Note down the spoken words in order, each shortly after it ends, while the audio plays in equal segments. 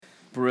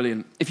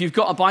Brilliant. If you've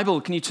got a Bible,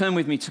 can you turn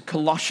with me to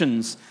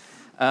Colossians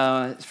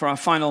for our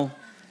final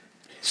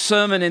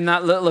sermon in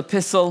that little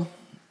epistle?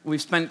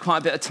 We've spent quite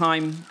a bit of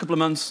time, a couple of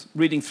months,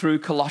 reading through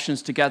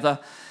Colossians together,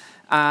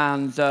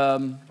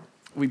 and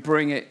we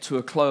bring it to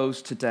a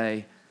close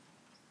today.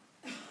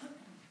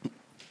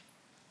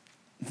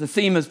 The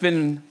theme has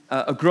been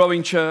a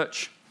growing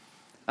church.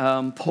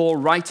 Paul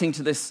writing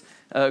to this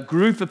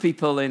group of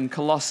people in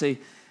Colossae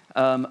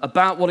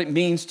about what it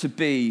means to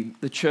be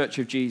the church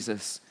of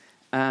Jesus.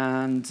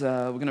 And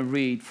we're going to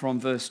read from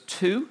verse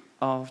 2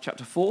 of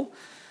chapter 4,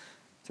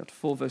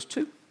 verse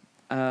 2,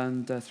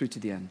 and through to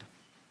the end.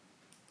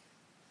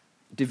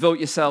 Devote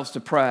yourselves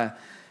to prayer,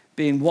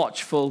 being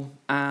watchful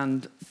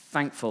and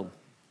thankful.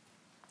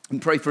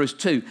 And pray for us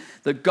too,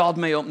 that God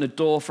may open a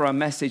door for our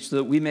message so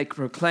that we may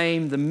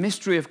proclaim the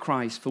mystery of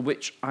Christ for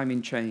which I'm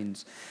in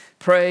chains.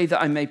 Pray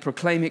that I may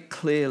proclaim it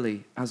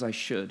clearly as I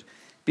should.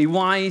 Be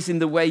wise in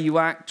the way you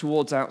act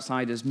towards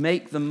outsiders.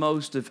 Make the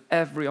most of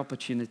every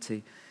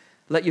opportunity.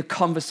 Let your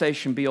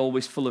conversation be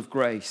always full of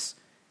grace,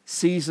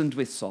 seasoned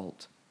with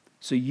salt,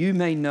 so you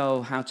may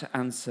know how to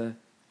answer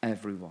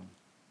everyone.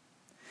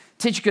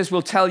 Tychicus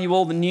will tell you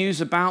all the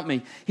news about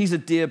me. He's a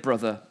dear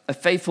brother, a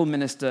faithful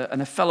minister,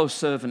 and a fellow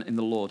servant in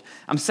the Lord.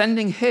 I'm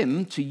sending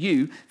him to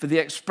you for the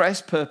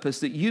express purpose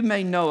that you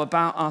may know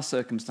about our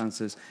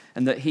circumstances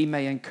and that he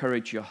may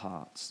encourage your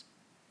hearts.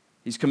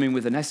 He's coming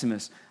with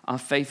Onesimus, our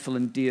faithful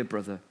and dear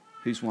brother,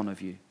 who's one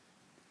of you.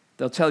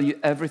 They'll tell you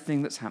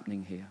everything that's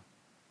happening here.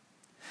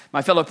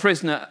 My fellow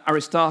prisoner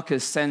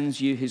Aristarchus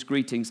sends you his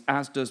greetings,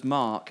 as does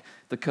Mark,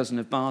 the cousin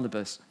of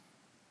Barnabas.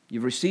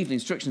 You've received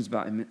instructions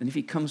about him, and if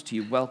he comes to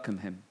you, welcome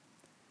him.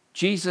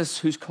 Jesus,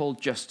 who's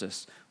called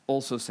Justus,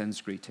 also sends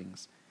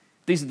greetings.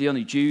 These are the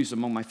only Jews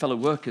among my fellow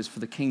workers for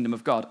the kingdom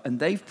of God, and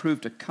they've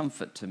proved a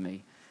comfort to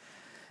me.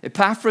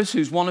 Epaphras,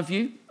 who's one of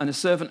you and a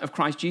servant of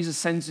Christ Jesus,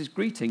 sends his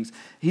greetings.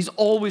 He's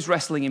always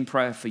wrestling in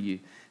prayer for you,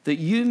 that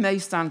you may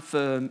stand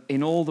firm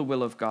in all the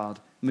will of God,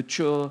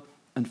 mature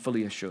and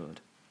fully assured.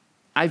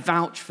 I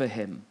vouch for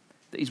him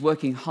that he's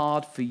working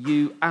hard for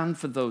you and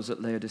for those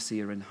at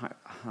Laodicea and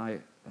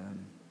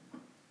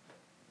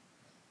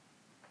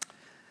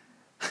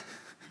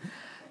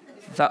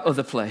that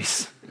other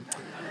place.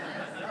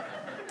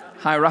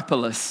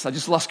 Hierapolis. I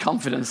just lost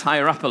confidence.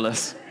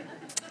 Hierapolis.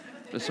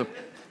 It's a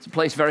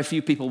place very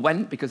few people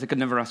went because they could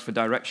never ask for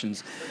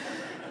directions.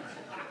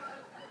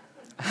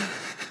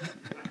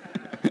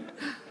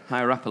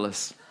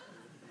 Hierapolis.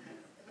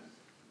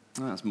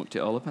 Oh, that's mucked it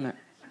all up, hasn't it?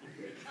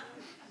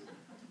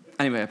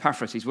 Anyway,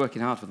 Epaphras, he's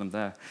working hard for them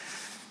there.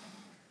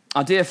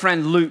 Our dear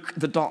friend Luke,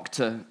 the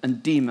doctor,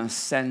 and Demas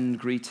send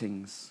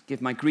greetings.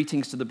 Give my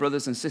greetings to the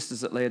brothers and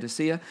sisters at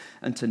Laodicea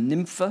and to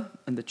Nympha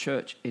and the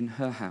church in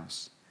her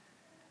house.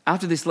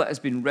 After this letter has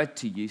been read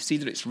to you, see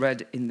that it's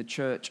read in the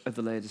church of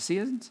the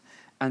Laodiceans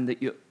and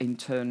that you in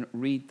turn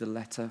read the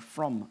letter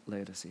from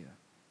Laodicea.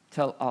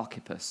 Tell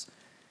Archippus,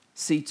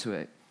 see to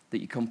it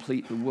that you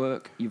complete the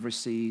work you've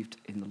received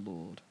in the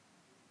Lord.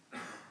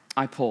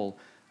 I, Paul,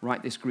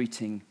 write this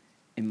greeting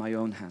in my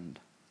own hand.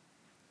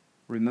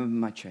 Remember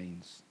my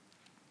chains.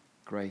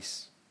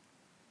 Grace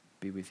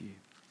be with you.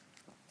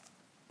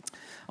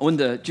 I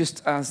wonder,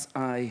 just as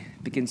I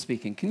begin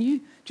speaking, can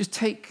you just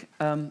take,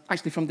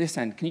 actually from this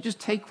end, can you just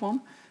take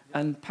one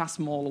and pass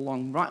them all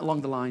along, right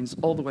along the lines,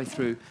 all the way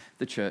through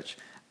the church?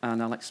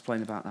 And I'll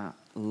explain about that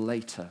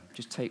later.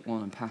 Just take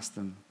one and pass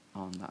them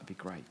on. That'd be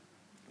great.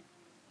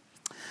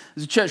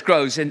 As a church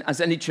grows, and as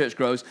any church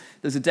grows,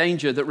 there's a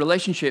danger that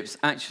relationships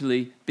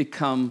actually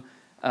become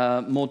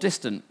more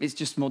distant. It's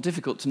just more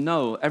difficult to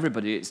know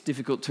everybody. It's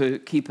difficult to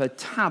keep a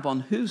tab on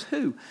who's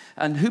who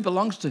and who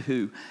belongs to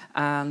who.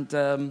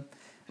 And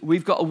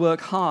we've got to work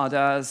hard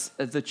as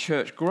the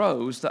church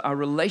grows that our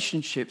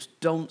relationships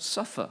don't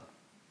suffer.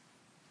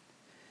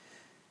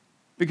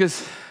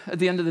 Because at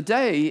the end of the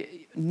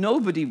day,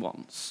 nobody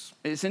wants.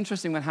 It's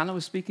interesting when Hannah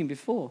was speaking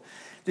before,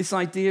 this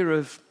idea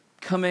of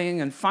coming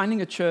and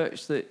finding a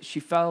church that she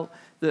felt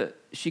that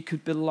she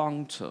could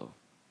belong to.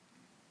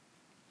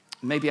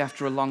 Maybe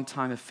after a long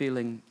time of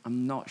feeling,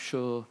 I'm not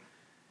sure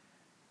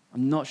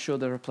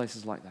there are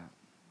places like that.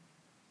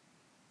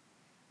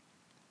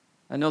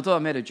 And although I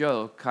made a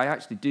joke, I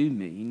actually do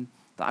mean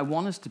that I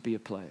want us to be a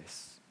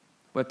place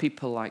where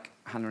people like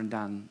Hannah and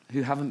Dan,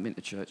 who haven't been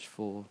to church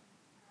for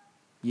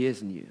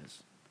years and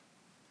years,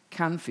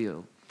 can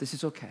feel this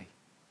is okay.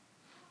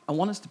 I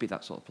want us to be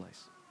that sort of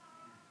place.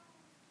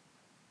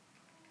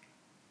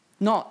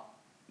 Not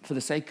for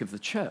the sake of the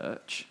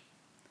church,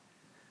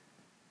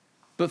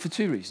 but for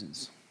two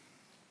reasons.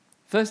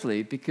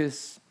 Firstly,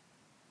 because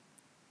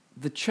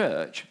the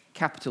church,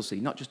 capital C,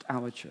 not just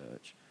our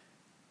church,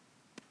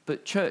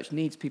 but church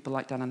needs people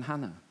like Dan and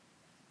Hannah.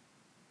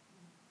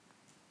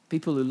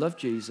 People who love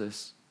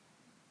Jesus,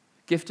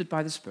 gifted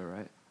by the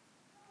Spirit.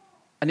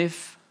 And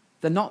if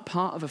they're not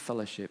part of a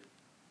fellowship,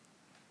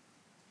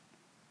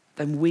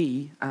 then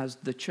we, as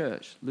the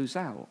church, lose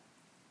out.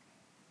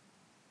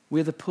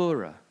 We're the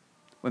poorer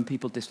when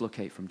people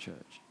dislocate from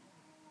church.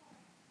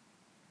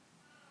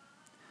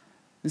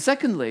 And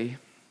secondly,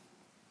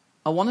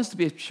 I want us to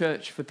be a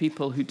church for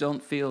people who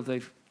don't feel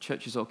the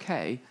church is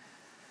okay,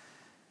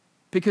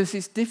 because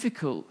it's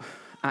difficult,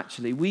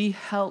 actually. We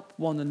help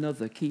one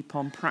another keep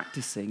on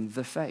practicing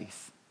the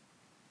faith.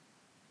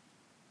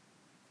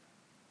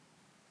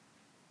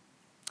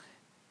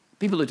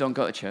 People who don't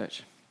go to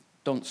church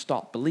don't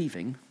stop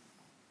believing,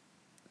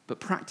 but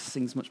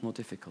practicing is much more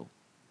difficult.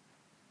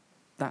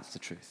 That's the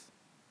truth.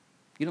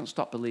 You don't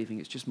stop believing,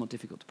 it's just more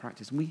difficult to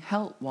practice. And we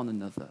help one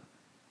another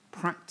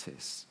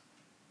practice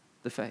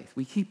the faith.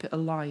 We keep it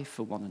alive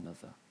for one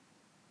another.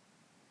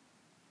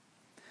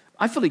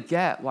 I fully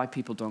get why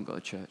people don't go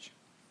to church.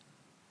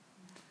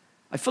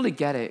 I fully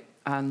get it,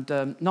 and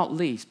not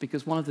least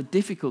because one of the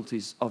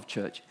difficulties of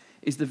church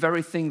is the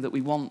very thing that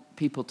we want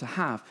people to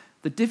have.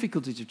 The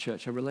difficulties of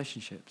church are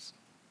relationships.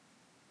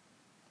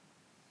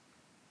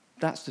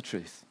 That's the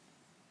truth.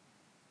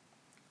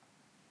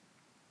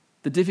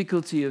 The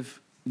difficulty of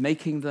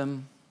making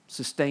them,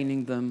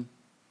 sustaining them,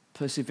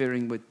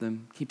 persevering with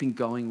them, keeping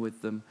going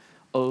with them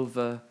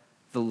over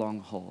the long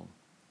haul.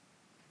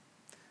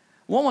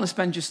 What I want to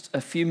spend just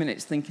a few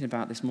minutes thinking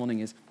about this morning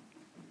is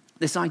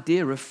this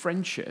idea of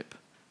friendship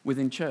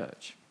within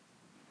church.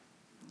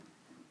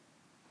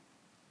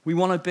 We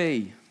want to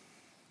be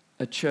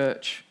a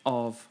church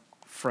of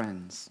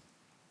friends.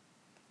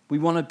 We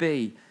want to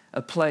be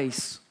a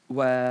place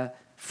where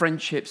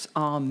friendships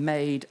are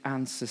made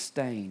and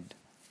sustained.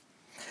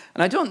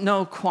 And I don't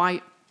know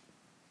quite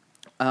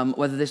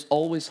whether this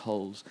always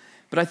holds,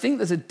 but I think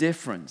there's a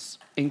difference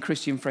in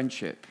Christian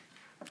friendship.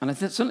 And I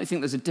certainly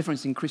think there's a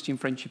difference in Christian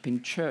friendship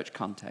in church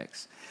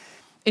context.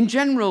 In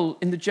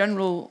the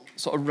general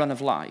sort of run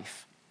of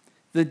life,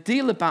 the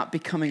deal about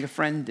becoming a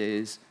friend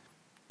is,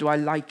 do I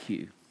like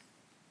you?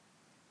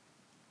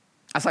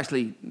 That's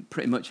actually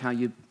pretty much how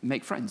you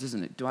make friends,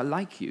 isn't it? Do I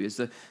like you?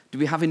 Do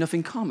we have enough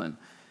in common?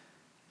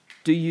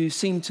 Do you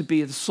seem to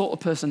be the sort of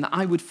person that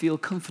I would feel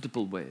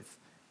comfortable with?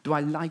 Do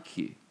I like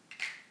you?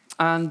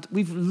 And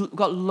we've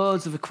got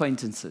loads of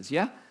acquaintances,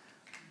 yeah?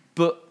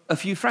 But a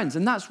few friends,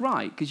 and that's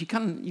right, because you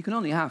can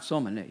only have so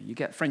many. You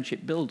get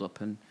friendship build-up,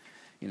 and,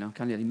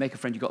 can you make a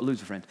friend, you've got to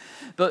lose a friend.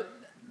 But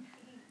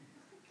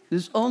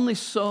there's only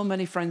so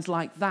many friends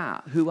like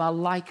that who are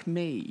like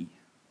me,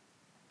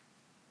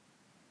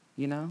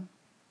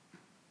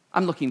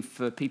 I'm looking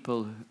for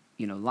people,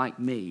 like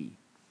me,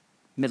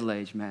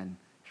 middle-aged men,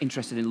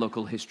 interested in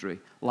local history,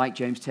 like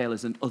James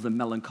Taylor's and other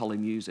melancholy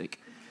music,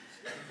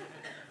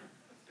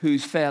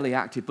 who's fairly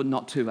active but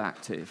not too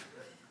active,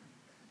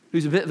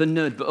 who's a bit of a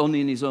nerd but only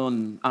in his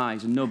own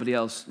eyes and nobody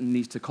else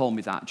needs to call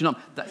me that. Do you know?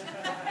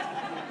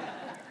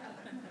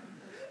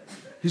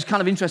 Who's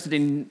kind of interested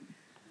in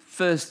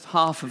first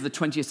half of the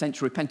 20th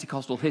century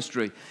Pentecostal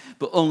history,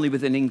 but only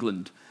within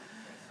England,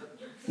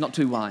 not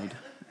too wide.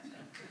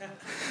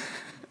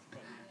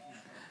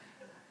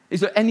 Is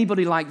there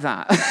anybody like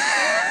that?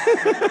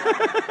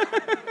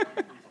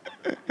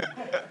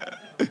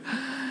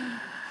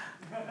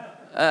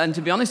 And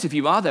to be honest, if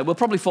you are there, we'll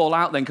probably fall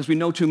out then because we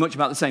know too much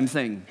about the same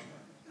thing.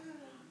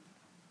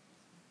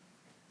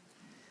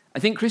 I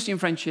think Christian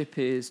friendship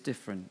is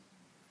different.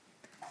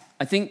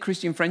 I think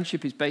Christian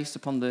friendship is based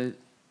upon the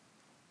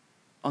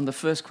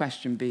first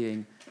question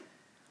being,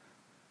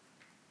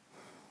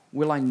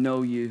 will I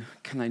know you?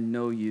 Can I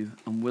know you?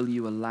 And will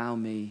you allow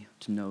me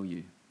to know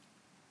you?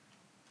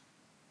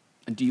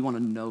 And do you want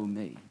to know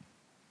me?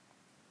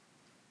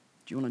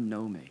 Do you want to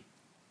know me?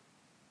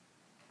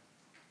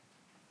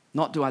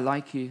 Not do I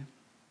like you,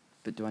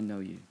 but do I know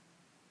you?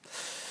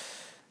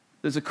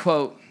 There's a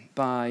quote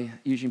by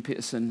Eugene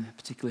Peterson, a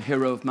particular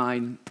hero of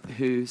mine,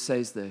 who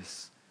says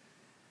this.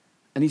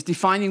 And he's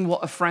defining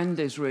what a friend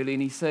is, really.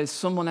 And he says,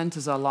 someone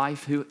enters our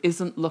life who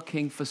isn't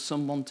looking for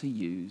someone to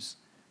use,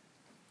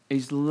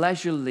 is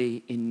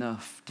leisurely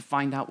enough to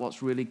find out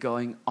what's really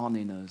going on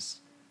in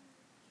us,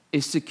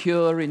 is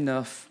secure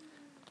enough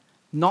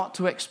not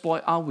to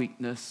exploit our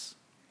weakness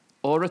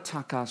or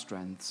attack our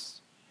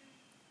strengths,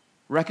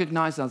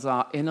 recognizes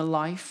our inner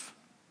life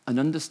and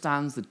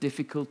understands the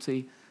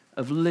difficulty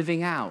of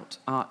living out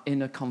our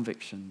inner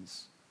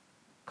convictions,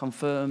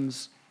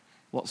 confirms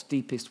what's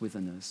deepest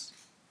within us,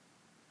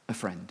 a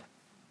friend.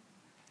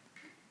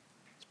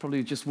 It's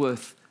probably just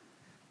worth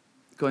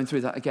going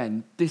through that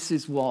again. This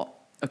is what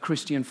a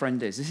Christian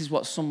friend is. This is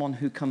what someone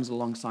who comes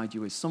alongside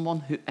you is.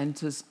 Someone who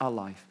enters our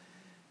life,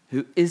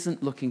 who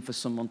isn't looking for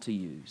someone to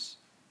use.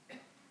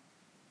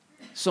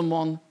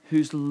 Someone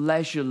who's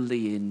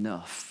leisurely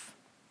enough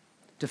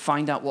to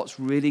find out what's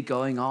really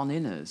going on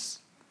in us,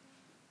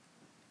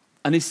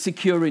 and is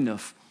secure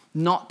enough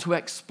not to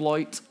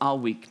exploit our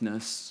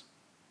weakness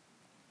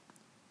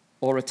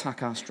or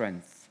attack our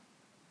strength,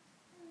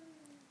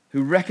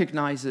 who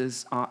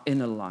recognizes our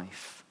inner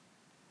life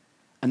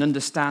and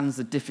understands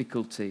the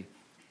difficulty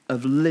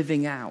of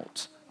living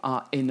out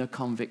our inner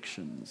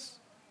convictions,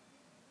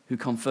 who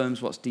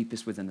confirms what's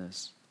deepest within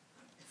us.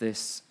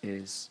 This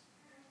is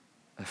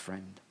a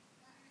friend.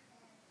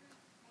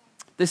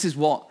 This is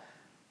what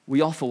we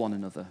offer one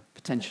another,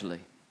 potentially,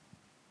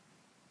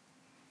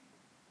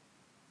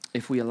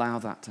 if we allow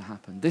that to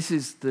happen. This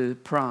is the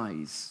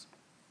prize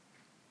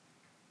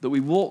that we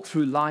walk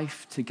through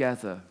life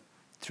together,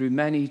 through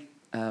many,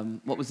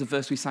 what was the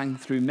verse we sang?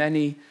 Through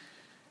many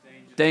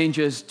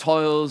dangers,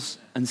 toils,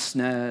 and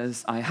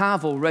snares. I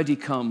have already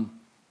come,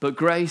 but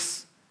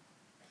grace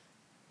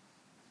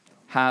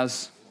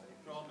has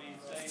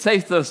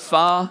safe thus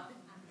far.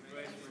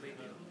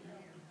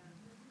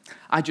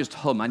 I just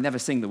hum. I never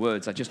sing the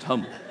words. I just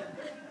hum.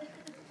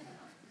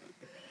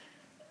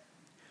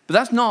 But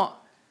that's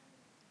not,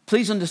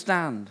 please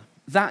understand,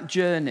 that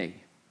journey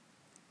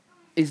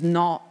is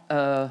not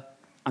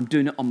I'm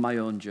doing it on my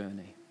own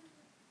journey.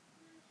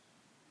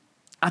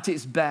 At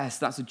its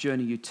best, that's a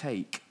journey you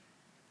take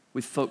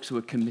with folks who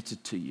are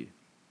committed to you.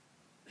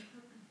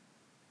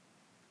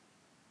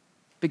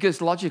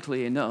 Because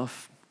logically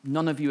enough,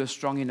 none of you are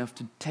strong enough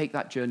to take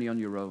that journey on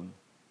your own.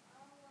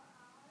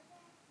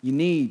 You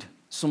need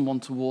someone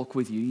to walk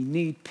with you. You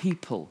need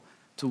people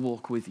to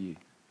walk with you.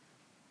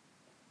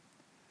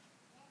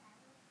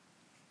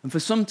 And for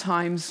some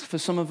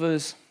of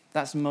us,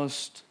 that's the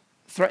most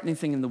threatening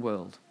thing in the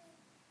world.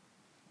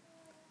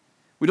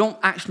 We don't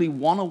actually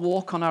want to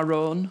walk on our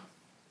own,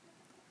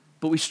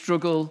 but we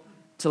struggle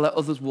to let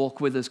others walk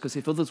with us, because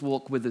if others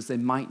walk with us, they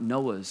might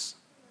know us.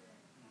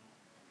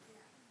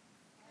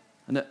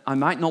 And I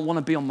might not want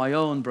to be on my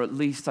own, but at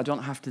least I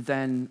don't have to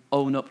then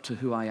own up to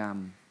who I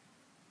am.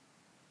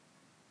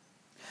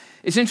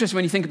 It's interesting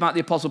when you think about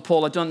the Apostle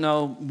Paul. I don't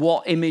know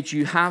what image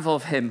you have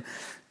of him,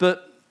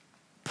 but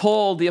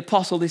Paul, the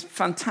apostle, this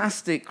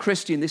fantastic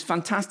Christian, this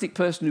fantastic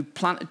person who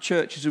planted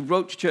churches, who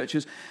wrote to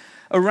churches,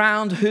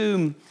 around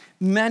whom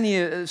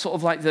many sort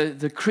of like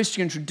the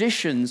Christian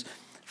traditions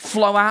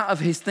flow out of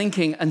his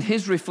thinking and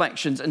his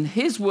reflections and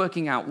his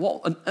working out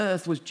what on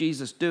earth was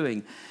Jesus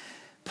doing.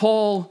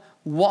 Paul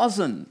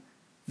wasn't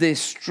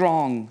this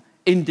strong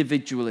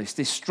individualist,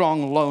 this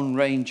strong Lone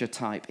Ranger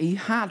type. He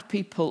had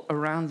people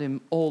around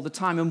him all the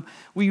time. And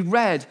we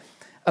read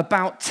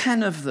about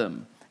 10 of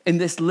them in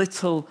this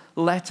little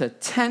letter,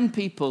 10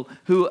 people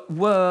who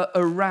were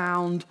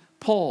around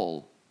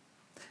Paul.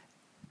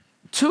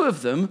 2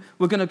 of them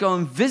were going to go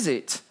and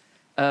visit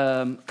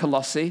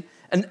Colossae,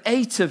 and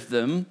 8 of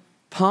them,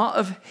 part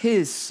of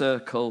his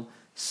circle,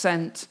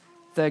 sent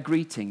their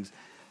greetings.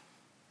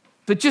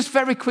 But just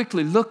very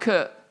quickly, look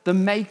at the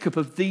makeup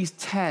of these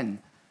 10.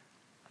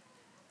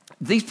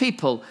 These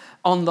people,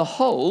 on the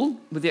whole,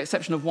 with the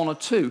exception of 1 or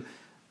 2,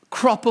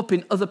 crop up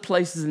in other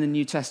places in the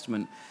New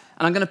Testament.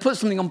 And I'm going to put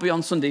something on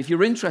Beyond Sunday. If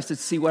you're interested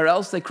to see where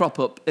else they crop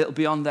up, it'll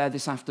be on there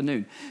this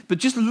afternoon. But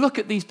just look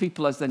at these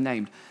people as they're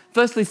named.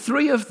 Firstly,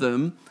 3 of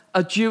them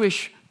are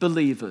Jewish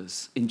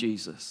believers in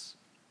Jesus.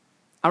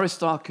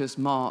 Aristarchus,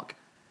 Mark,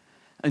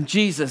 and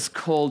Jesus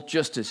called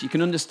Justus. You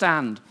can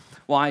understand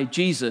why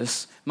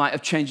Jesus might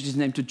have changed his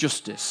name to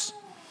Justus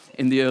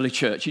in the early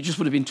church. It just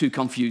would have been too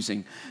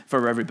confusing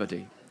for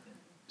everybody.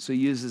 So he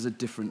uses a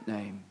different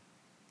name.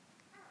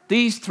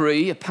 These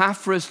 3,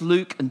 Epaphras,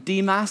 Luke, and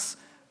Demas,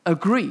 are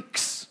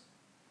Greeks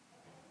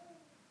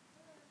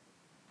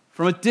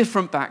from a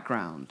different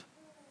background.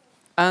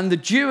 And the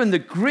Jew and the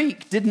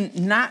Greek didn't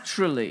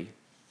naturally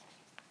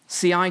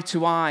see eye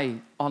to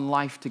eye on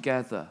life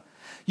together.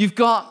 You've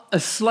got a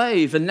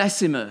slave,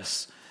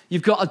 Onesimus.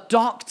 You've got a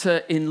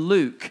doctor in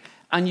Luke.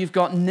 And you've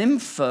got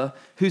Nympha,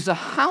 who's a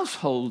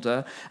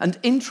householder, and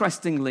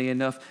interestingly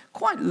enough,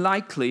 quite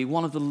likely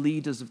one of the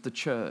leaders of the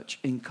church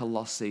in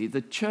Colossae,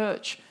 the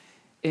church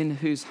in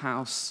whose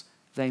house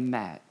they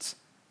met.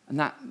 And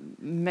that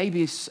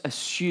maybe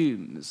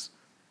assumes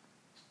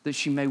that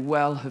she may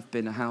well have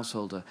been a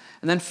householder.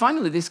 And then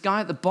finally, this guy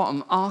at the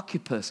bottom,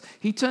 Archippus,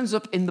 he turns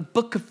up in the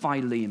book of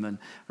Philemon,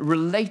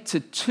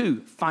 related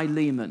to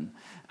Philemon.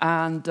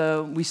 And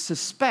we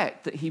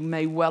suspect that he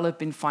may well have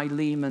been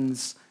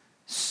Philemon's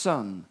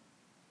son.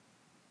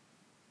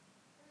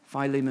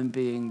 Philemon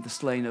being the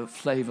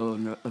slave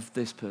owner of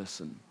this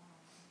person.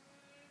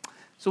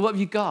 So what have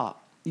you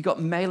got? You've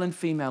got male and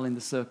female in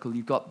the circle.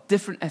 You've got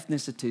different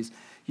ethnicities.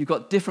 You've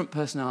got different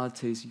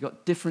personalities. You've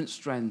got different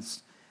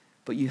strengths.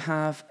 But you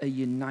have a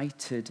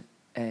united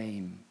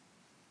aim.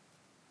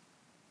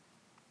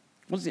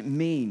 What does it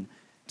mean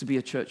to be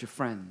a church of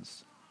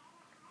friends?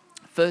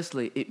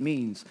 Firstly, it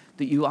means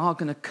that you are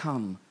going to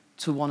come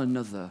to one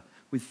another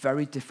with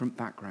very different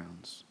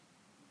backgrounds.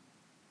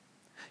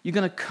 You're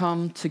going to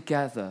come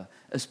together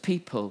as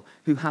people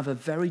who have a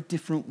very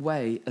different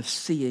way of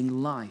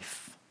seeing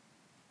life.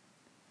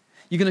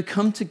 You're going to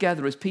come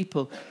together as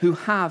people who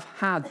have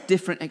had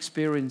different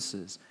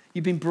experiences.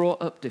 You've been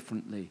brought up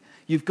differently.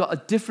 You've got a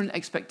different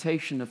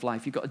expectation of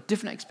life. You've got a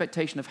different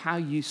expectation of how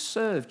you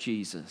serve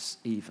Jesus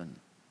even.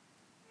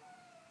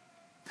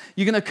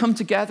 You're going to come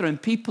together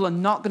and people are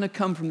not going to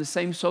come from the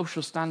same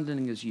social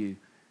standing as you.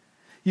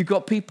 You've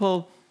got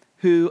people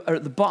who are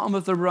at the bottom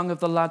of the rung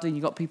of the ladder, and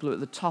you've got people who are at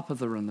the top of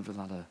the rung of the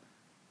ladder.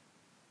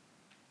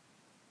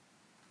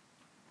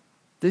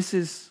 This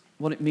is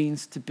what it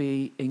means to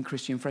be in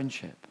Christian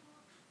friendship.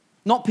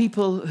 Not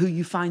people who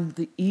you find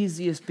the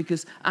easiest,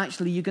 because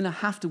actually you're going to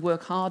have to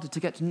work harder to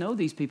get to know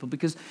these people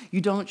because you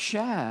don't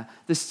share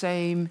the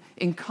same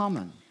in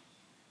common.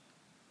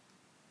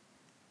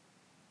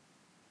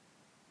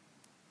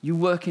 You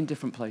work in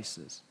different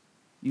places.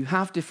 You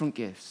have different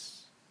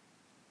gifts.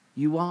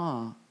 You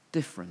are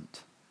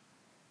different.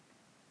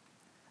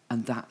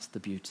 And that's the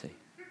beauty.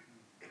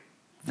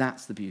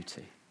 That's the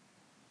beauty.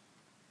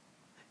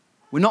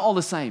 We're not all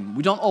the same.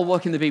 We don't all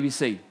work in the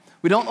BBC.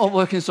 We don't all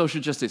work in social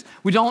justice.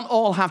 We don't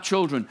all have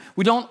children.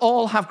 We don't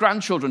all have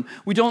grandchildren.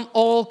 We don't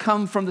all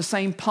come from the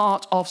same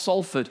part of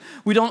Salford.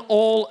 We don't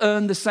all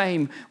earn the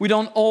same. We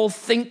don't all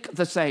think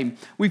the same.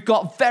 We've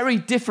got very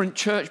different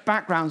church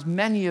backgrounds,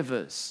 many of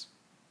us.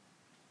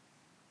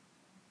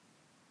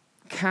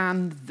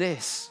 Can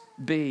this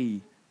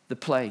be the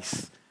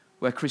place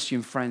where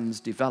Christian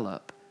friends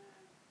develop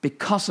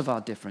because of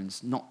our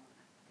difference, not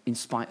in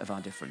spite of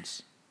our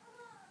difference?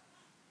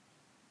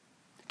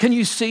 Can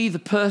you see the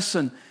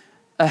person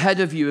ahead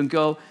of you and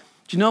go,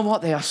 do you know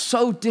what? They are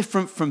so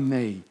different from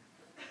me.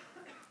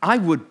 I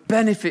would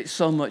benefit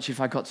so much if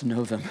I got to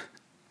know them.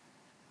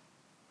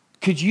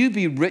 Could you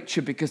be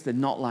richer because they're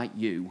not like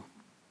you?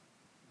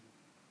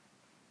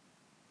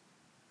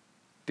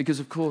 Because,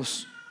 of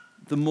course,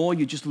 the more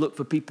you just look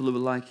for people who are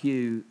like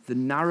you, the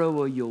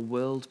narrower your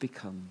world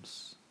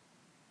becomes.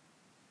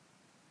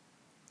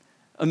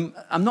 I'm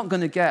not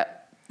going to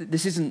get,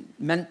 this isn't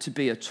meant to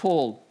be at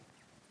all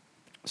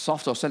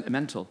soft or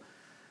sentimental.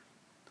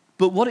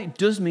 But what it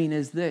does mean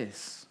is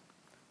this: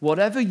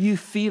 whatever you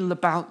feel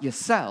about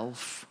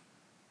yourself,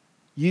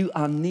 you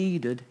are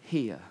needed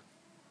here.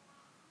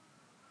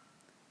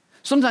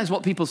 Sometimes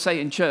what people say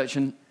in church,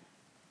 and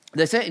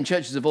they say it in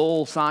churches of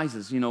all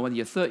sizes, whether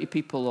you're 30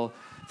 people or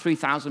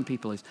 3,000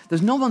 people, is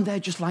there's no one there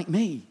just like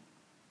me.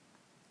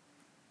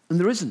 And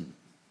there isn't.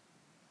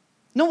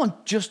 No one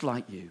just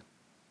like you.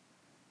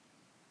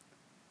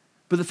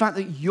 But the fact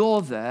that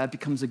you're there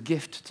becomes a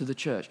gift to the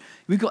church.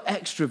 We've got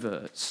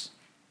extroverts.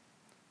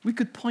 We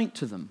could point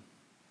to them.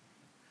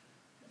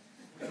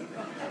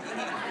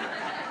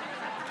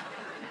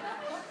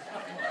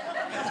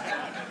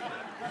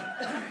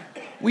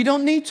 We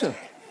don't need to.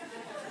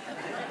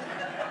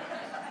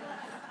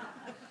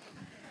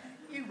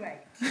 You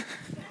wait.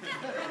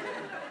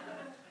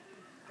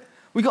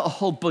 We got a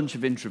whole bunch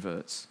of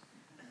introverts.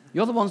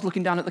 You're the ones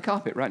looking down at the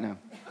carpet right now.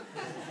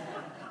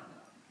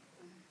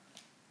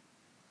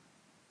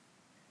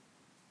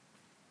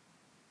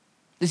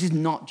 This is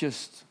not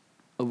just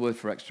a word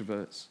for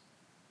extroverts.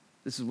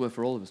 This is a word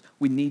for all of us.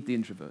 We need the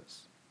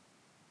introverts.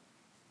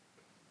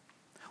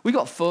 We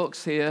got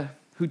folks here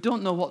who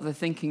don't know what they're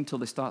thinking till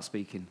they start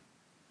speaking.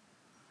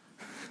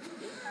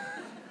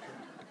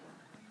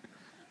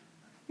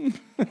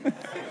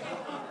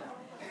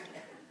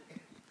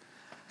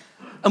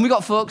 And we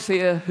got folks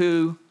here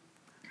who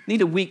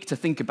need a week to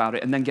think about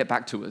it and then get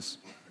back to us.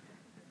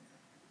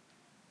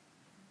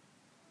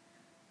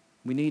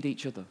 We need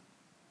each other.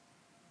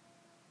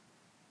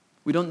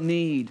 We don't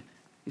need,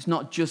 it's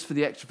not just for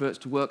the extroverts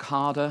to work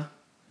harder.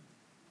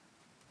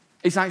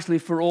 It's actually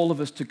for all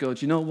of us to go,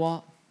 do you know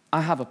what?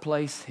 I have a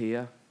place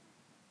here,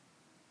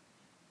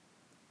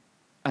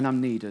 and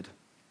I'm needed.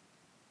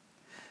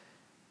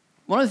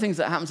 One of the things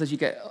that happens as you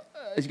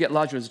get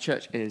larger as a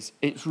church is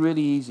it's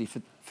really easy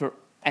for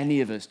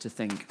any of us to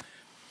think,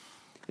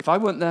 if I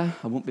weren't there,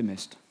 I won't be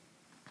missed.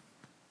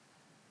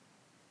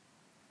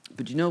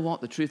 But do you know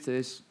what? The truth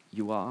is,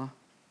 you are.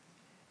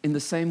 In the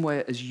same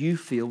way as you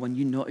feel when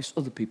you notice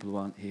other people who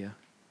aren't here.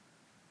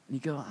 And you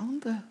go, I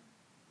wonder,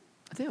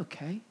 are they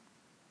okay?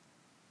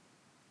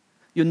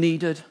 You're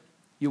needed,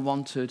 you're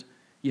wanted,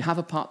 you have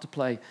a part to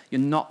play, you're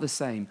not the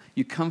same,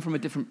 you come from a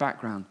different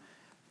background,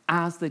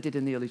 as they did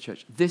in the early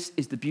church. This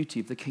is the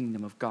beauty of the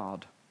kingdom of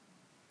God.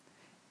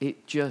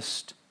 It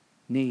just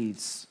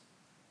needs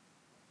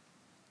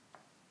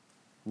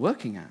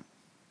working out.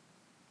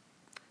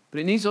 But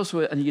it needs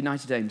also a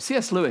united aim.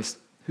 C.S. Lewis,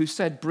 who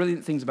said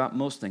brilliant things about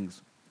most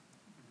things,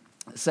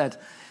 said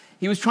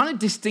he was trying to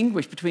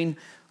distinguish between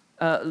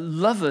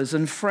lovers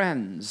and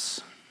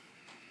friends.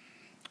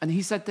 And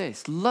he said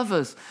this: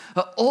 lovers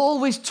are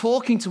always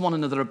talking to one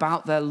another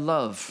about their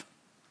love.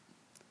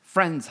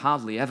 Friends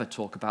hardly ever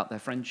talk about their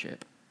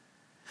friendship.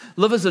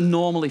 Lovers are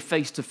normally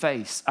face to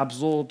face,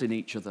 absorbed in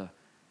each other.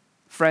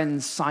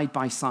 Friends, side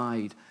by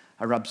side,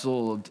 are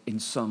absorbed in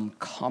some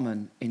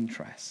common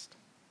interest.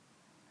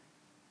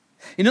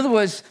 In other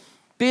words,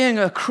 being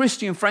a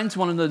Christian friend to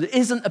one another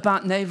isn't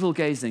about navel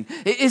gazing.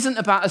 It isn't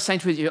about us saying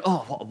to each other,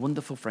 oh, what a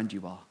wonderful friend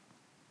you are.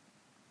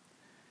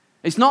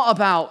 It's not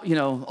about,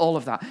 all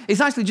of that. It's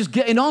actually just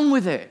getting on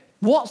with it.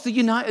 What's the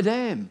united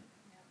aim?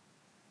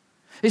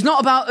 It's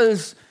not about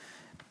us.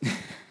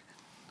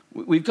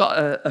 We've got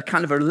a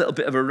kind of a little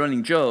bit of a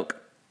running joke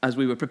as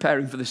we were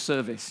preparing for this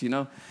service,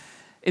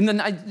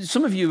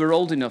 Some of you are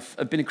old enough,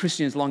 have been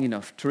Christians long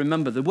enough to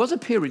remember there was a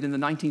period in the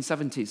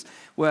 1970s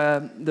where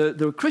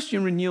the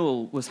Christian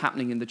renewal was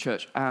happening in the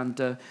church,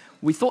 and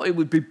we thought it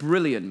would be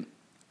brilliant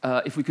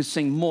if we could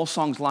sing more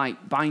songs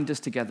like bind us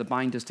together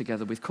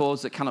with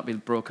chords that cannot be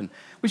broken,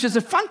 which is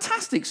a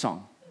fantastic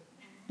song.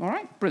 All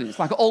right? Brilliant. It's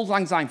like Auld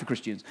Lang Syne for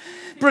Christians.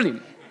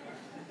 Brilliant.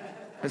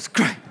 It's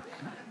great.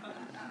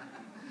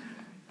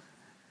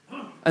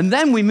 And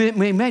then we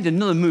made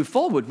another move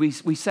forward. We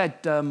said,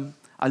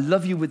 I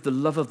love you with the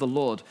love of the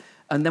Lord.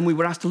 And then we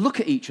were asked to look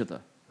at each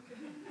other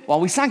while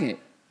we sang it,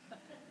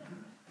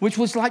 which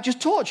was like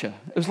just torture.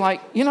 It was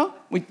like,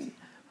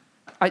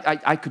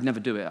 I could never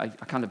do it. I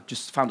kind of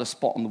just found a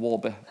spot on the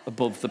wall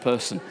above the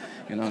person,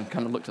 and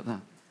kind of looked at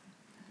that.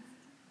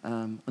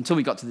 Until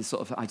we got to this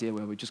sort of idea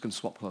where we're just going to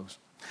swap clothes.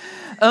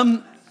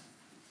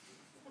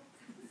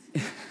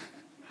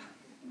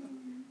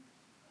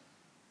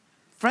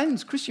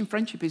 Friends, Christian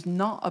friendship is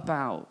not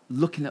about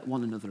looking at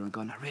one another and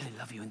going, I really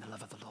love you in the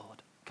love of the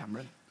Lord,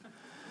 Cameron.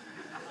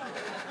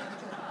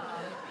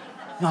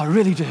 No, I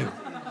really do.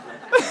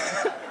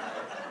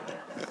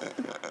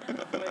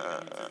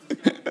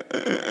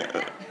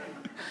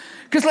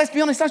 Because let's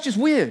be honest, that's just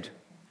weird.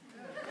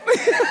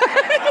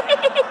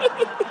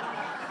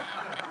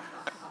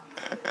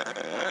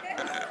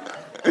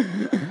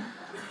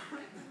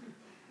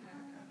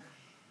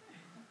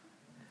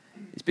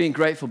 It's being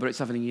grateful, but it's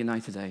having a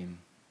united aim.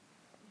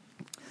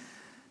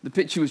 The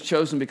picture was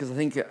chosen because I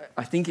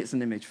think it's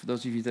an image, for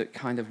those of you that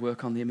kind of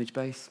work on the image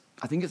base,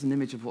 I think it's an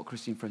image of what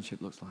Christian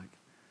friendship looks like.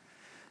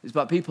 It's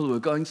about people who are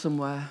going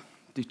somewhere,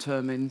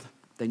 determined,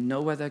 they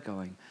know where they're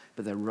going,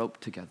 but they're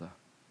roped together.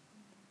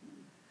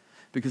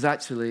 Because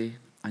actually,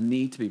 I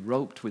need to be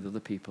roped with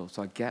other people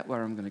so I get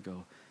where I'm going to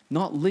go.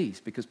 Not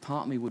least because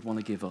part of me would want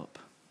to give up.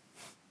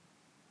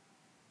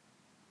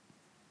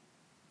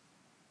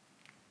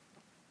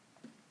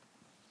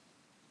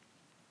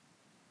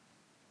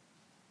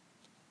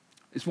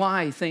 It's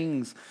why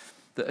things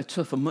that are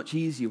tough are much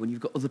easier when you've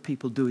got other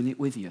people doing it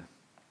with you.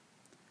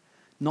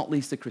 Not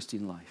least the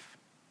Christian life.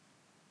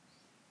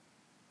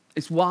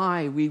 It's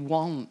why we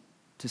want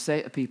to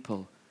say to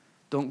people,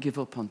 don't give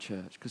up on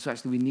church, because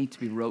actually we need to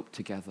be roped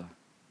together.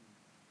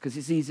 Because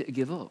it's easy to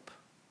give up.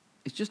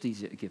 It's just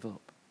easier to give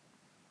up.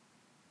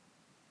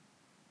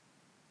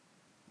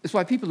 It's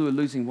why people who are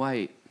losing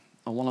weight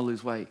or want to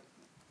lose weight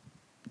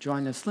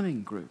join a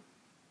slimming group.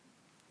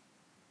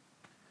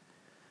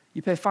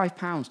 You pay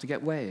 £5 to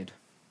get weighed.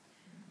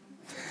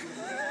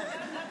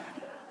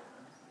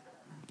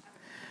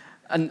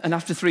 and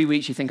after 3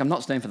 weeks, you think, I'm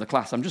not staying for the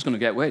class, I'm just going to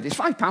get weighed. It's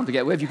 £5 to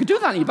get weighed. You could do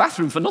that in your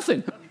bathroom for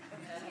nothing.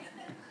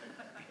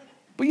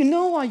 But you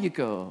know why you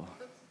go.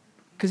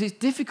 Because it's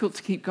difficult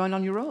to keep going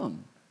on your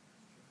own.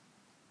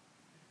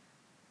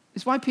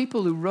 It's why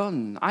people who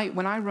run,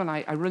 when I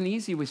run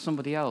easy with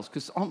somebody else,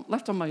 because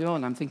left on my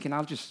own, I'm thinking,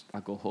 I'll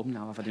go home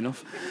now, I've had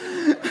enough.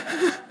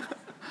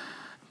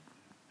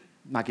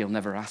 Maggie will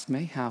never ask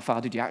me, how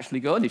far did you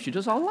actually go? And if she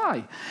does, I'll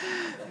lie.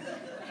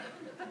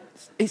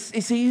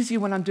 It's easier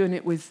when I'm doing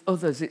it with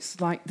others. It's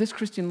like this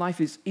Christian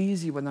life is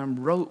easy when I'm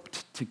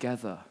roped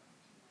together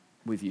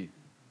with you.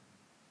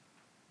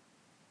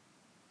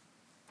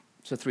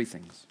 So 3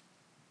 things.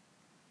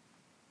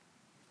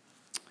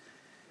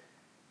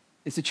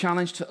 It's a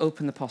challenge to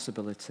open the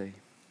possibility.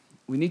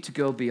 We need to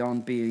go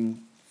beyond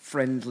being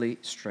friendly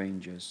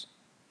strangers.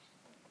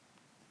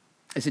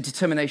 It's a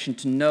determination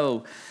to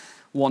know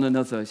one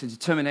another. It's a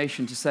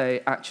determination to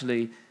say,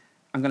 actually,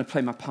 I'm going to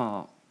play my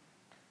part.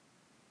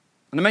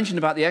 And I mentioned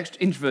about the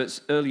introverts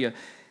earlier.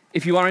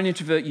 If you are an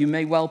introvert, you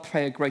may well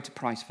pay a greater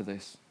price for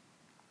this.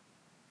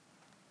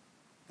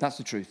 That's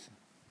the truth.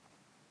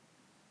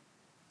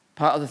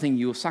 Part of the thing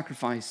you will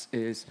sacrifice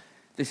is,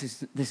 this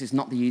is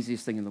not the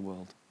easiest thing in the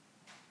world.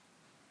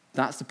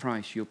 That's the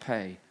price you'll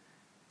pay,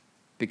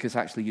 because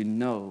actually you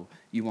know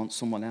you want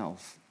someone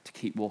else to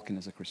keep walking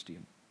as a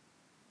Christian.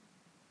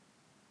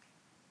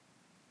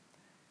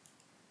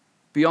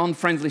 Beyond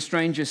friendly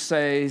strangers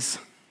says,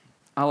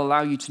 I'll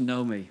allow you to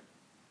know me.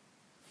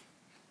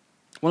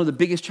 One of the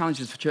biggest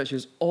challenges for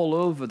churches all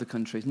over the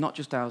country, not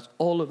just ours,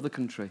 all over the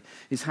country,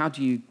 is how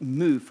do you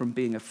move from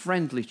being a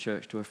friendly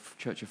church to a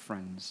church of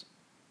friends?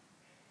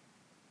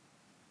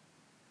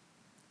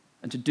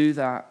 And to do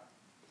that,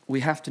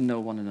 we have to know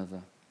one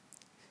another.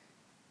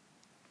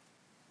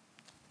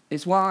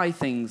 It's why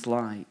things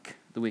like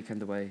the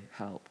Weekend Away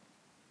help.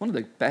 One of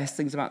the best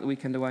things about the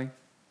Weekend Away,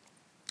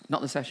 not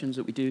the sessions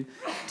that we do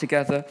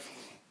together,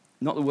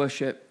 not the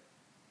worship,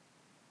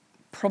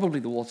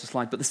 probably the water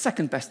slide, but the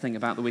second best thing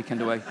about the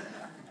Weekend Away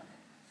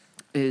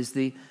is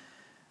the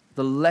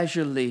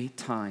leisurely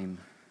time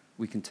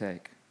we can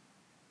take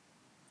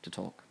to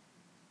talk.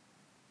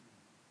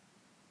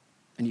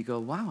 And you go,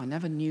 wow, I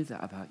never knew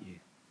that about you.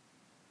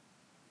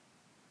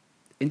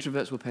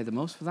 Introverts will pay the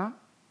most for that,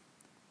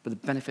 but the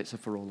benefits are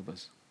for all of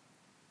us.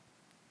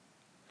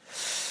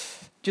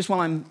 Just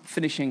while I'm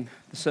finishing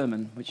the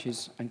sermon, which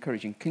is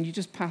encouraging, can you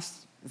just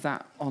pass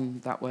that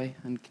on that way?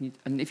 And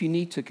if you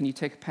need to, can you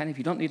take a pen? If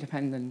you don't need a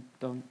pen, then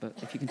don't. But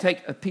if you can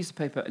take a piece of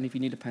paper, and if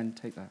you need a pen,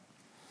 take that.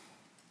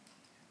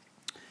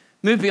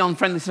 Move beyond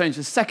friendly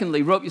strangers.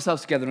 Secondly, rope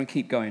yourselves together and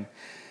keep going.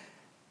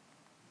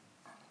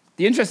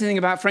 The interesting thing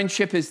about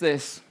friendship is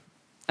this,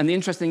 and the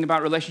interesting thing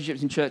about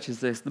relationships in church is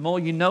this. The more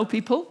you know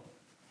people,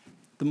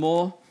 the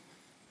more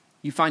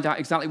you find out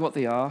exactly what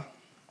they are.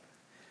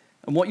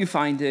 And what you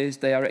find is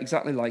they are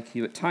exactly like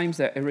you. At times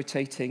they're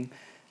irritating.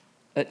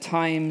 At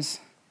times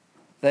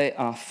they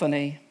are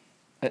funny.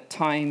 At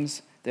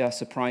times They are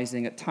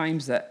surprising. At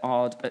times they're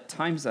odd. At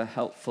times they're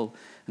helpful.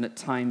 And at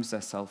times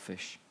they're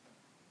selfish.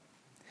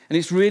 And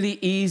it's really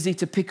easy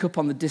to pick up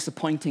on the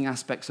disappointing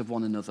aspects of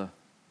one another.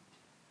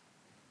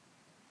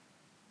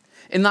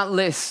 In that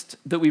list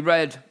that we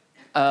read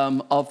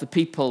of the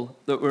people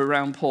that were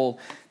around Paul,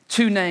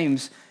 2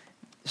 names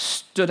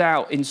stood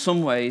out in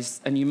some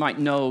ways, and you might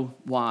know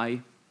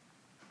why.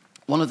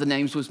 One of the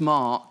names was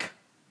Mark.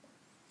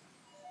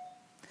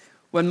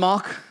 When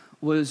Mark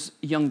was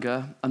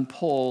younger and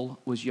Paul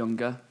was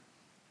younger,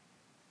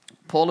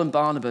 Paul and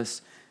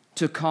Barnabas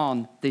took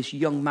on this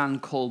young man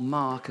called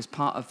Mark as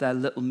part of their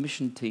little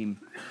mission team.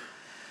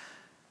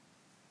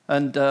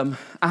 And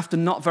after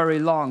not very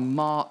long,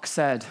 Mark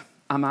said,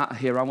 I'm out of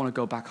here, I want to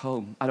go back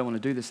home. I don't want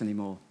to do this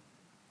anymore.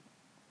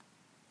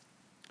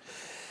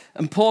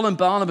 And Paul and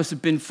Barnabas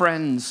had been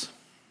friends.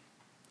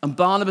 And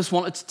Barnabas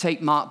wanted to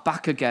take Mark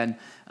back again.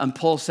 And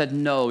Paul said,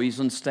 no, he's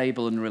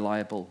unstable and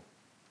unreliable.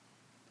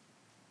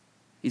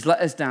 He's let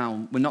us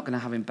down. We're not going to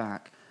have him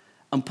back.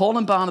 And Paul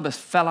and Barnabas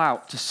fell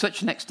out to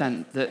such an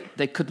extent that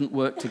they couldn't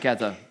work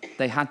together.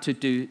 They had to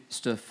do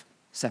stuff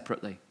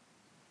separately.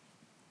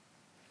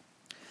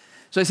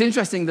 So it's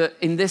interesting that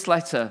in this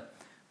letter,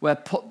 where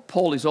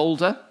Paul is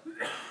older,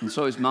 and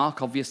so is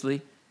Mark,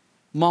 obviously,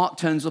 Mark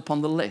turns up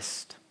on the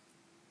list.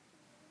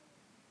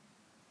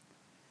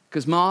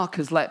 Because Mark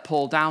has let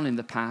Paul down in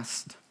the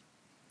past,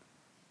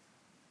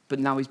 but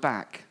now he's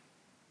back.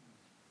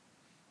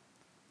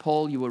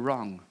 Paul, you were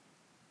wrong.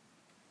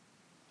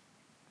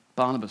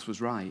 Barnabas was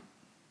right.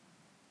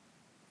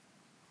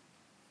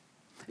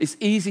 It's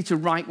easy to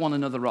write one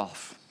another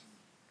off.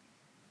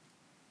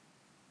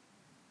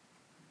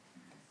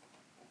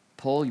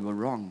 Paul, you were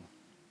wrong.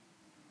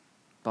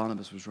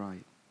 Barnabas was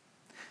right.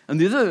 And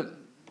the other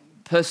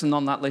person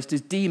on that list is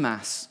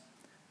Demas,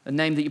 a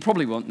name that you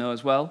probably won't know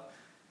as well.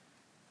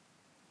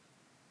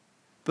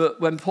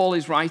 But when Paul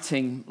is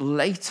writing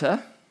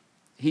later,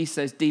 he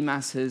says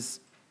Demas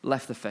has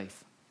left the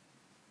faith.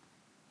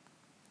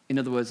 In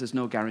other words, there's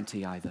no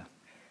guarantee either.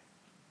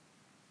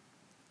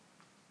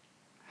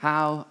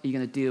 How are you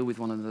going to deal with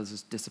one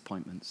another's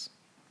disappointments?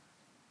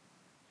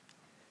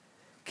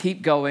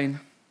 Keep going,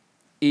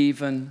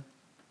 even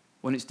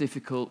when it's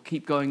difficult.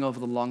 Keep going over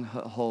the long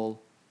haul.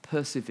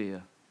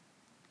 Persevere.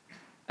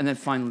 And then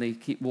finally,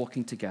 keep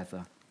walking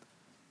together.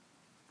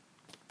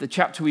 The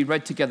chapter we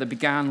read together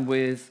began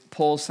with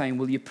Paul saying,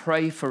 will you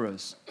pray for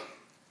us?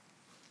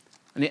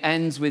 And it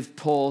ends with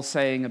Paul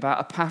saying about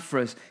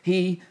Epaphras,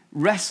 he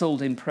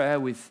wrestled in prayer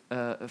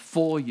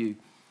for you.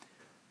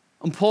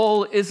 And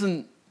Paul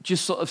isn't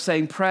just sort of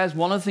saying prayers.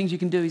 One of the things you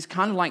can do is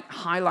kind of like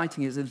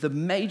highlighting is that the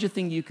major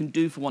thing you can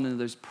do for one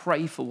another is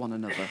pray for one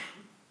another.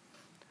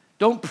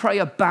 Don't pray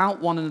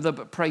about one another,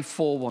 but pray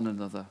for one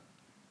another.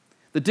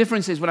 The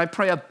difference is when I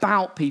pray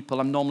about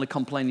people, I'm normally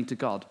complaining to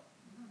God.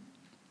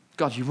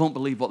 God, you won't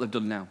believe what they've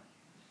done now.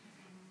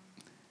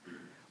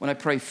 When I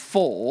pray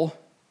for,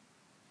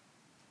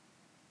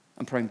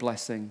 I'm praying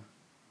blessing.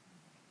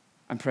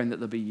 I'm praying that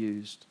they'll be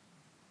used.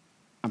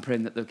 I'm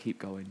praying that they'll keep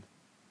going.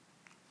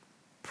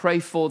 Pray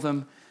for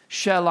them.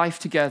 Share life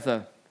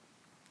together.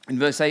 In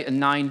verse 8 and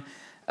 9,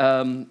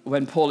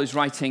 when Paul is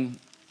writing,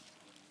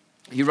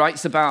 he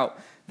writes about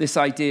this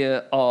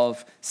idea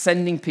of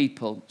sending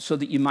people so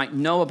that you might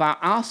know about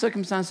our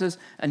circumstances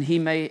and he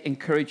may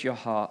encourage your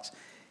hearts.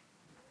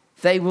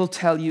 They will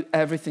tell you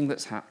everything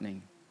that's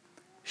happening.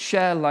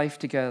 Share life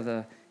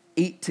together,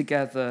 eat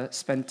together,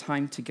 spend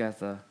time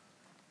together,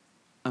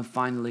 and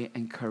finally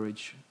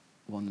encourage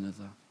one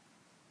another.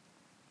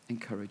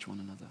 Encourage one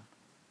another.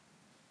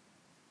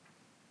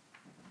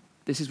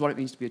 This is what it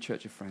means to be a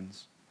church of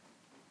friends.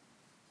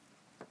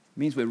 It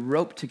means we're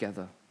roped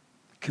together,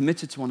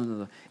 committed to one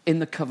another, in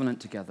the covenant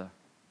together.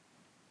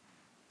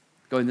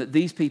 Going that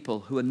these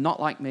people who are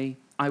not like me,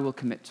 I will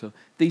commit to.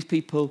 These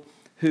people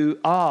who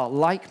are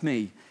like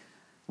me,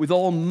 with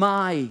all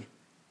my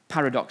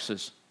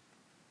paradoxes,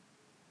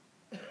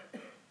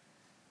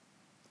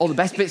 all the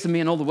best bits of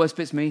me and all the worst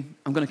bits of me,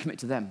 I'm going to commit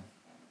to them.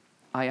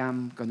 I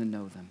am going to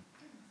know them.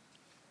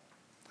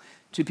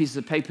 2 pieces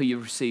of paper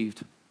you've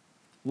received.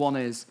 One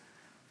is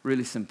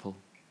really simple.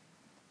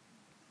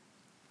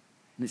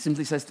 And it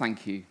simply says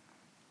thank you.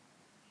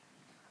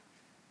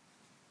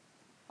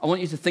 I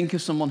want you to think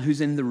of someone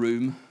who's in the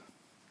room.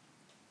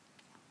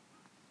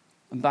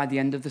 And by the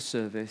end of the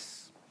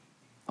service,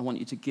 I want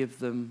you to give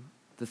them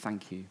the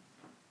thank you.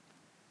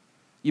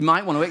 You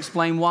might want to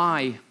explain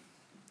why.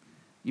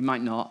 You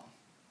might not.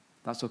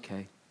 That's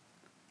okay.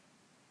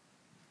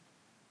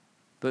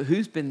 But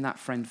who's been that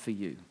friend for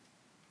you?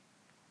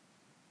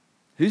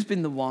 Who's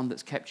been the one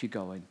that's kept you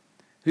going?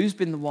 Who's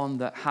been the one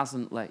that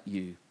hasn't let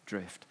you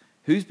drift?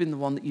 Who's been the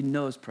one that you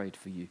know has prayed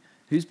for you?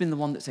 Who's been the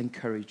one that's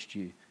encouraged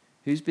you?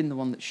 Who's been the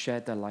one that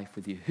shared their life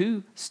with you?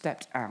 Who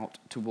stepped out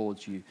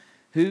towards you?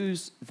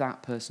 Who's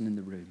that person in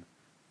the room?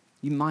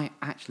 You might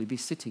actually be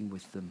sitting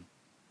with them.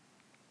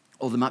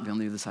 Or they might be on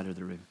the other side of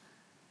the room.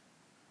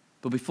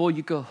 But before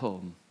you go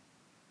home,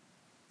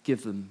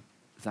 give them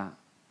that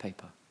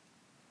paper.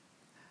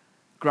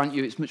 Grant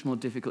you, it's much more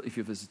difficult if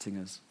you're visiting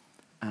us.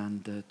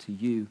 And to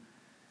you,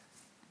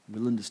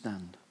 will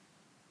understand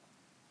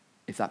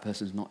if that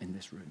person's not in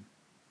this room.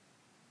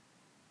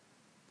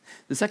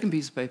 The second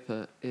piece of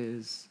paper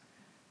is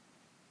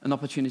an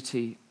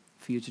opportunity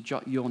for you to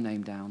jot your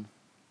name down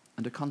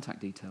and a contact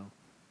detail.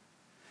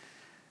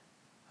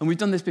 And we've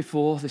done this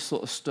before, this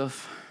sort of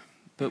stuff,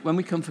 but when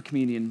we come for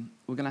communion,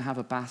 we're going to have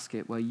a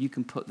basket where you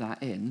can put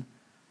that in,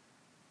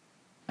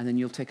 and then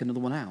you'll take another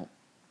one out.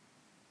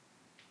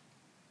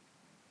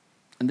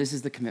 And this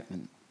is the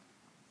commitment,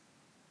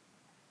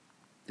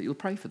 that you'll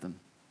pray for them.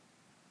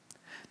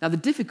 Now, the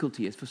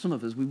difficulty is, for some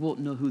of us, we won't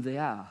know who they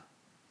are.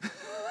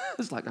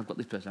 It's like, I've got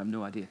this person, I have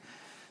no idea.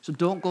 So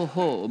don't go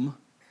home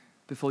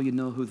before you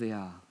know who they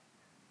are.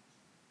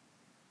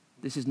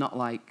 This is not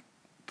like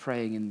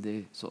praying in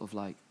the sort of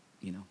like,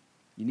 you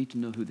need to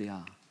know who they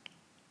are.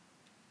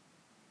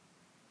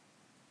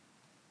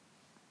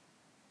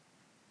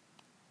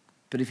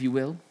 But if you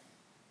will,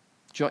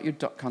 jot your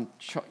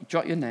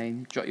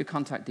name, jot your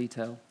contact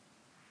detail.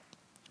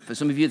 For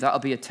some of you, that'll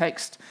be a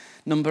text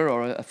number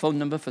or a phone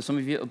number. For some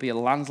of you, it'll be a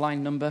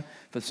landline number.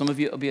 For some of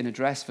you, it'll be an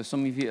address. For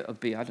some of you, it'll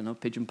be,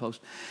 pigeon post.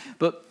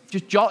 But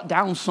just jot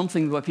down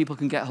something where people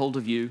can get hold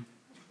of you.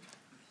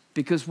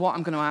 Because what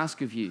I'm going to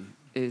ask of you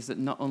is that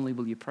not only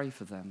will you pray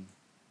for them,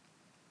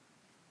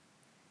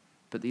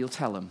 but that you'll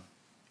tell them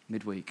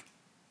midweek,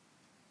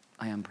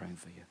 I am praying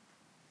for you.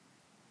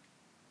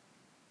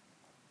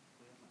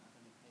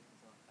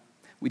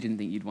 We didn't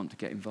think you'd want to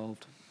get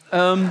involved.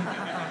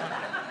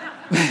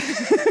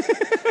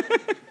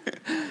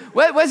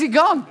 Where's he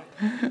gone?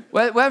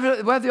 Where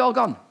have they all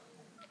gone?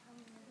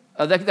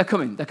 Oh, they're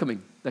coming.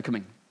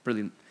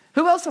 Brilliant.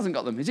 Who else hasn't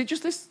got them? Is it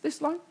just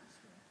this line?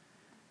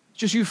 It's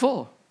just you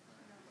four?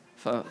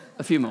 For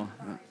a few more.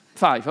 Right.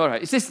 5, all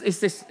right.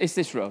 It's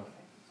this row.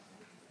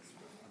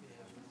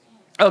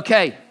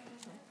 Okay.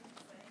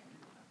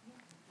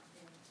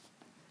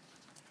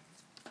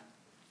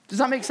 Does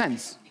that make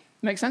sense?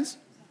 Make sense?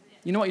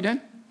 You know what you're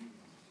doing?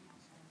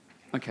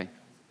 Okay.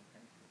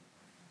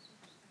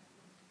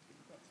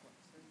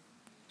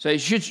 So you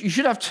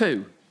should have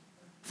 2.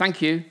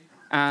 Thank you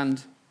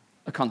and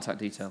a contact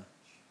detail.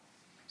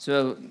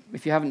 So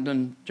if you haven't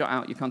done, jot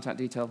out your contact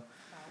detail,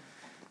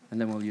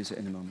 and then we'll use it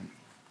in a moment.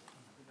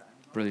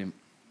 Brilliant.